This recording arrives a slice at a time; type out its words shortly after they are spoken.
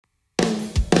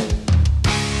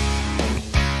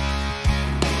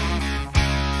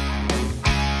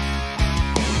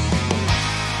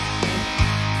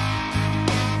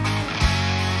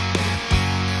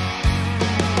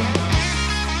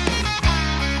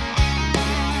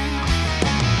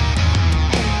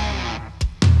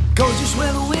go just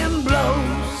where the wind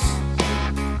blows.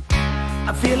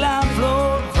 I feel I'm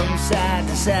floating from side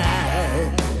to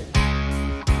side.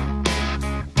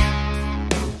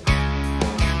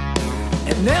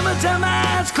 And every time my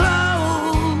eyes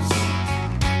close,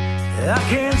 I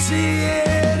can't see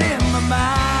it in my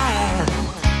mind.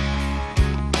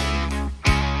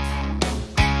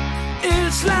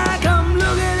 It's like I'm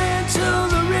looking into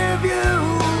the rear view,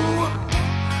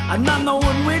 I'm not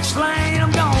knowing which lane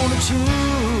I'm gonna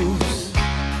choose.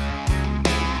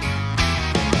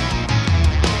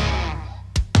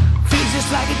 Feels just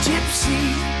like a gypsy.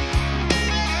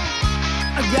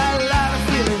 I got a lot of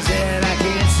feelings that I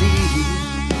can't see.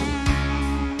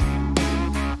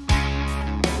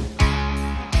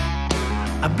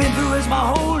 I've been through this my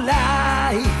whole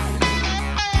life.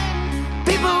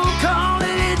 People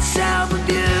calling it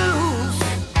self-abuse.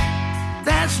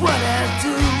 That's what I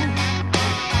do.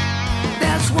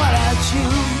 That's what I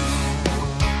choose.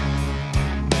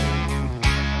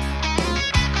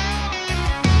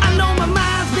 I know my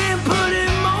mind's been put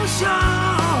in motion.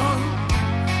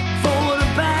 Forward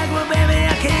and backward, baby,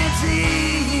 I can't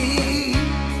see.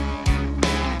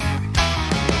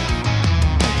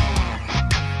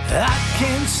 I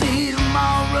can't see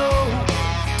tomorrow.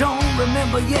 Don't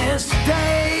remember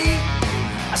yesterday.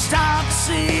 I start to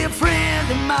see a friend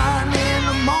of mine in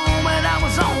the moment I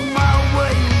was on my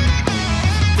way.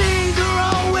 Things are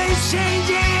always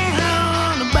changing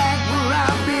back where I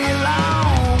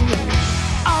belong.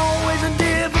 Always in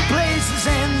different places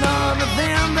and none of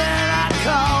them that I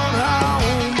called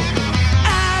home.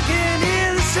 I can hear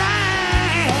the sound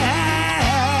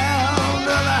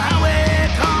of the highway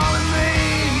calling me.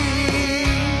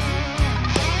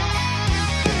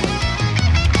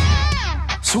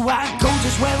 So I go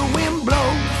just where the wind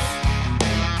blows.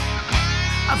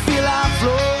 I feel I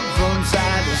float from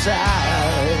side to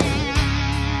side.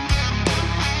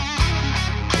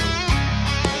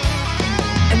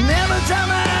 And every time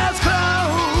my eyes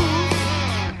close,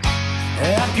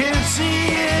 I can see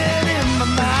it in my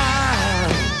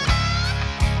mind.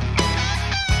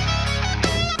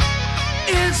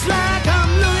 It's like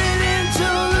I'm looking into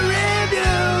the rear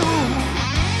view,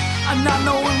 I'm not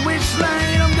knowing which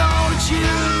lane I'm gonna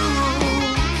choose.